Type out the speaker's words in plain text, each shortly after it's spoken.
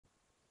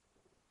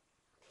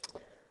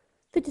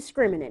The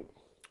discriminant.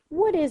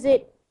 What is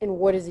it and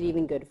what is it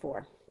even good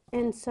for?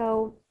 And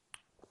so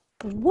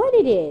what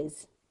it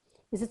is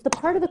it's the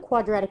part of the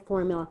quadratic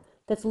formula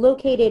that's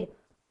located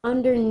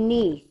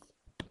underneath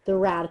the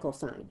radical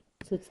sign.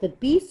 So it's the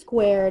b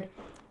squared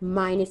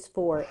minus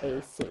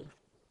 4ac.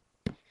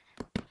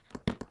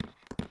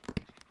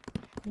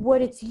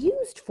 What it's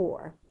used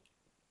for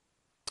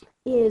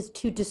is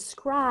to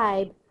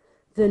describe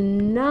the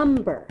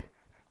number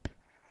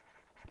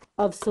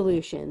of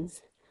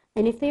solutions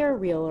and if they are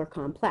real or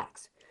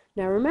complex.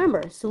 Now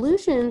remember,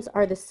 solutions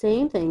are the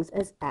same things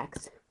as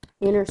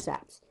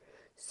x-intercepts.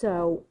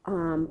 So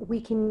we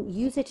can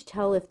use it to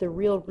tell if the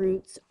real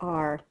roots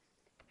are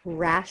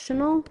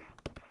rational,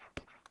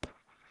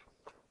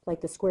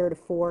 like the square root of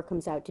 4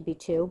 comes out to be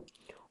 2,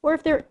 or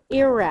if they're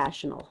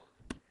irrational,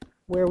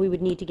 where we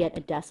would need to get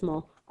a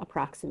decimal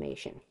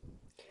approximation.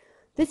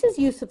 This is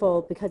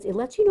useful because it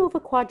lets you know if a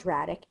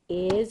quadratic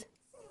is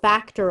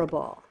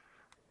factorable.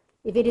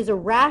 If it is a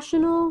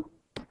rational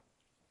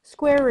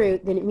square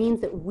root, then it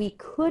means that we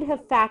could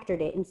have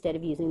factored it instead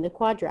of using the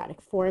quadratic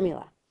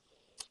formula.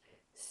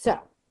 So,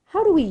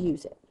 how do we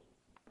use it?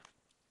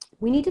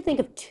 We need to think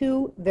of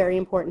two very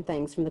important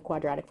things from the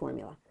quadratic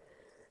formula.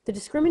 The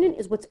discriminant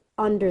is what's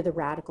under the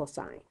radical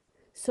sign.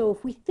 So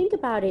if we think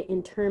about it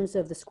in terms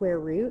of the square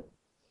root,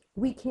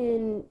 we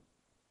can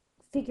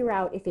figure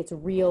out if it's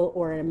real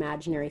or an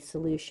imaginary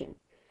solution.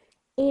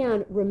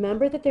 And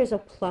remember that there's a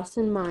plus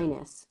and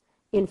minus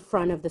in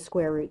front of the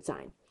square root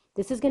sign.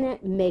 This is going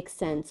to make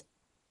sense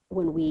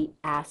when we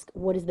ask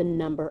what is the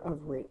number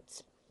of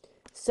roots.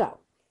 So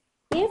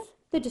if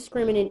the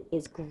discriminant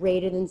is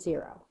greater than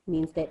 0,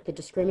 means that the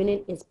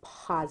discriminant is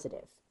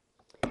positive.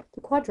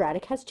 The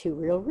quadratic has two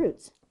real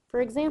roots. For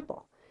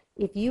example,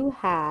 if you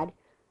had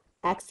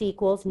x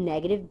equals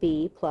negative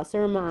b plus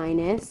or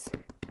minus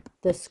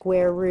the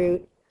square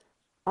root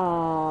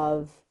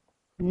of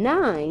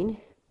 9,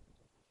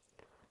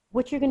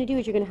 what you're going to do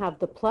is you're going to have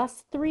the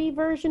plus 3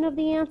 version of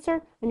the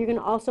answer, and you're going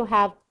to also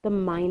have the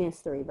minus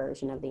 3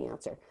 version of the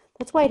answer.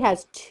 That's why it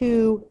has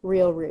two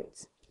real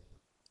roots.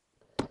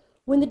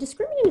 When the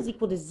discriminant is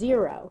equal to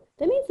 0,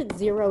 that means that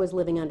 0 is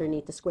living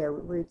underneath the square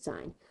root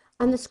sign.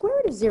 And the square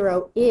root of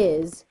 0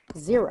 is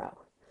 0.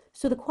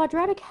 So the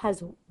quadratic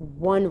has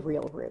one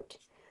real root.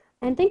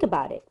 And think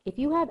about it. If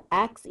you have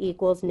x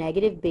equals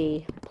negative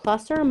b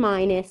plus or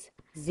minus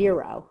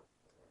 0,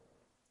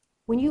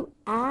 when you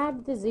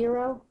add the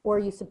 0 or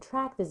you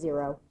subtract the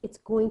 0, it's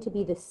going to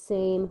be the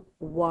same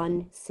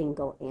one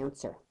single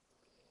answer.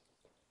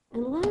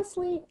 And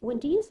lastly, when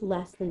d is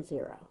less than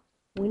 0,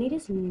 when it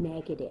is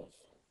negative,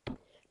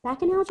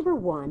 back in Algebra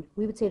 1,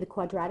 we would say the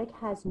quadratic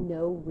has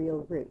no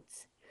real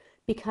roots.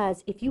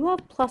 Because if you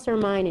have plus or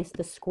minus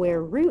the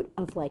square root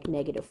of like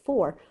negative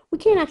 4, we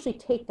can't actually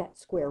take that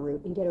square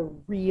root and get a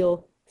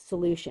real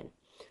solution.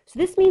 So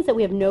this means that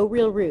we have no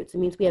real roots. It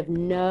means we have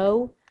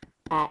no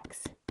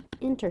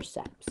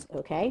x-intercepts,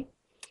 okay?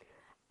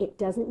 It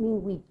doesn't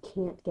mean we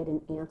can't get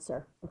an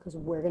answer, because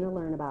we're going to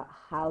learn about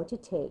how to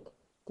take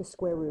the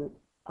square root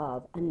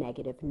of a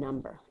negative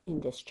number in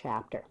this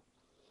chapter.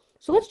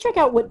 So let's check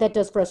out what that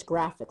does for us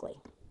graphically.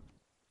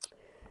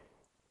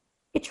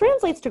 It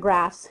translates to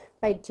graphs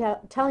by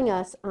telling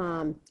us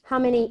how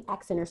many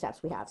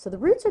x-intercepts we have. So the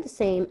roots are the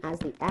same as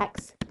the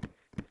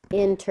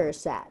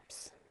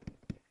x-intercepts.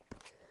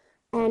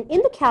 And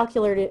in the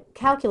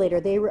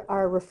calculator, they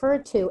are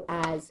referred to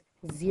as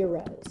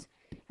zeros.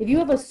 If you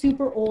have a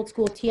super old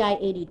school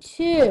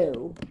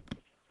TI-82,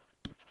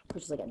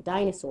 which is like a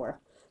dinosaur,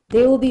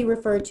 they will be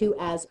referred to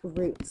as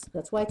roots.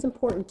 That's why it's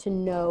important to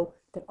know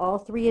that all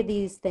three of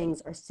these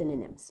things are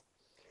synonyms.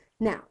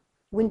 Now,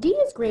 when d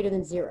is greater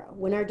than 0,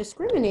 when our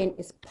discriminant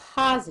is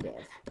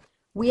positive,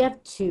 we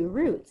have two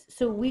roots.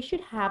 So we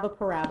should have a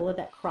parabola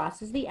that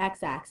crosses the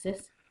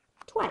x-axis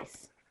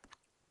twice.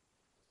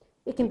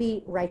 It can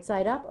be right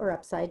side up or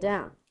upside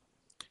down.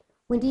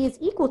 When d is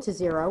equal to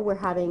 0, we're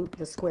having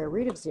the square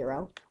root of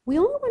 0. We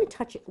only want to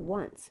touch it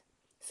once.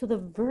 So the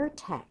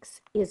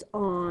vertex is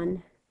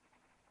on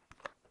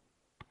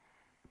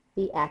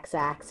the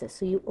x-axis.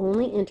 So you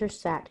only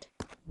intersect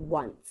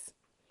once.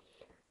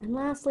 And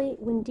lastly,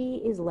 when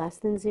d is less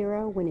than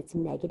 0, when it's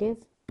negative,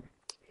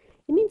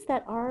 it means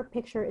that our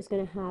picture is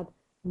going to have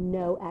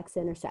no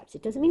x-intercepts.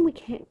 It doesn't mean we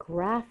can't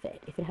graph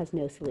it if it has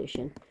no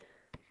solution.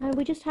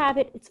 We just have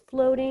it, it's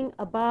floating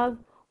above,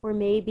 or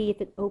maybe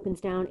if it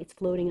opens down, it's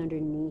floating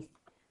underneath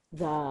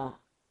the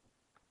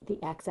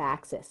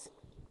x-axis.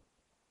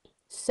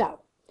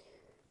 So,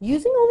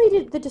 using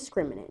only the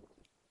discriminant,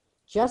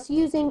 just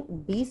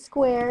using b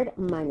squared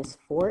minus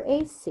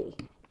 4ac,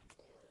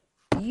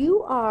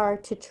 you are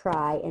to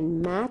try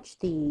and match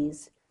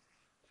these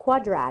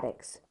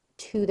quadratics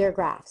to their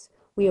graphs.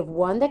 We have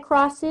one that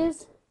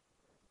crosses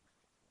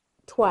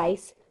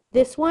twice.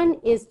 This one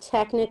is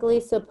technically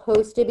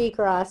supposed to be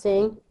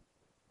crossing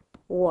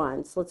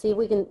once. Let's see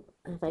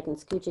if I can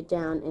scooch it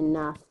down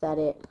enough that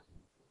it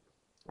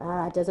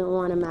doesn't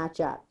want to match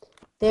up.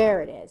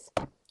 There it is.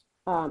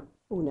 Oh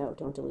no,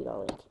 don't delete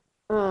all ink.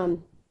 A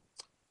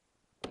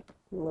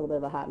little bit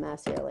of a hot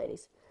mess here,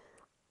 ladies.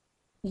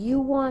 you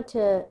want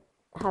to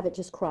have it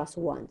just cross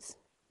once.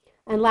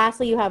 And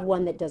lastly, you have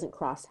one that doesn't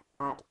cross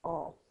at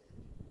all.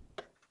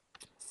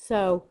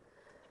 So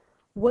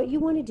what you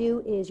want to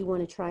do is you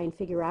want to try and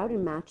figure out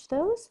and match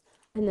those.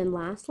 And then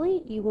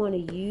lastly, you want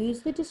to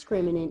use the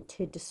discriminant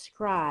to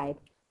describe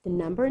the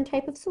number and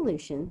type of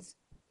solutions.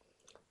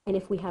 And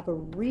if we have a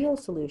real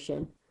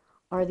solution,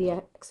 are the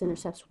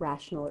x-intercepts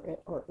rational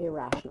or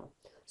irrational?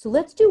 So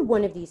let's do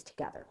one of these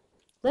together.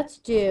 Let's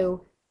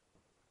do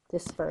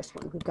this first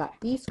one. We've got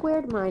b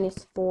squared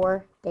minus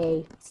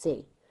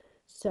 4ac.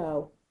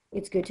 So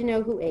it's good to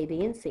know who a,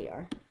 b, and c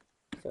are.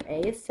 So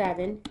a is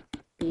 7,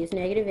 b is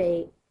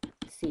 -8,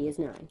 c is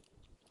 9.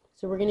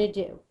 So we're going to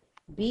do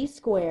b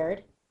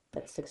squared,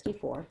 that's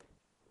 64,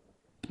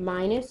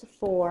 minus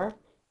 4.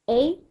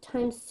 A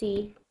times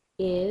c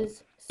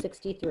is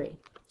 63.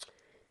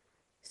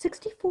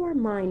 64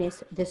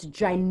 minus this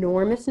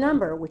ginormous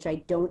number, which I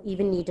don't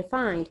even need to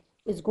find,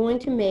 is going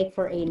to make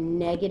for a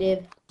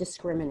negative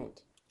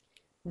discriminant.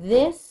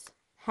 This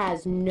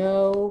has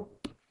no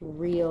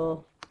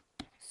real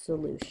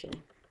solution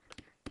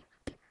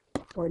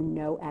or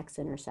no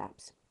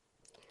x-intercepts.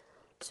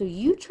 So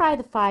you try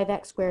the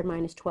 5x squared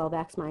minus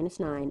 12x minus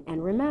 9,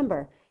 and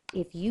remember,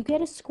 if you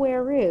get a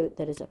square root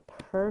that is a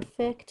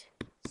perfect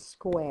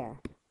square,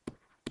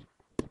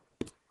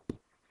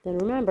 then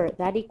remember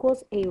that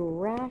equals a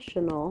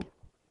rational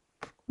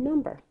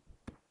number.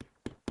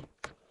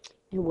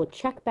 And we'll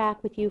check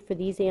back with you for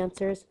these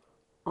answers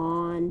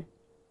on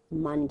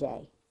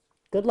Monday.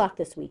 Good luck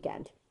this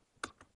weekend.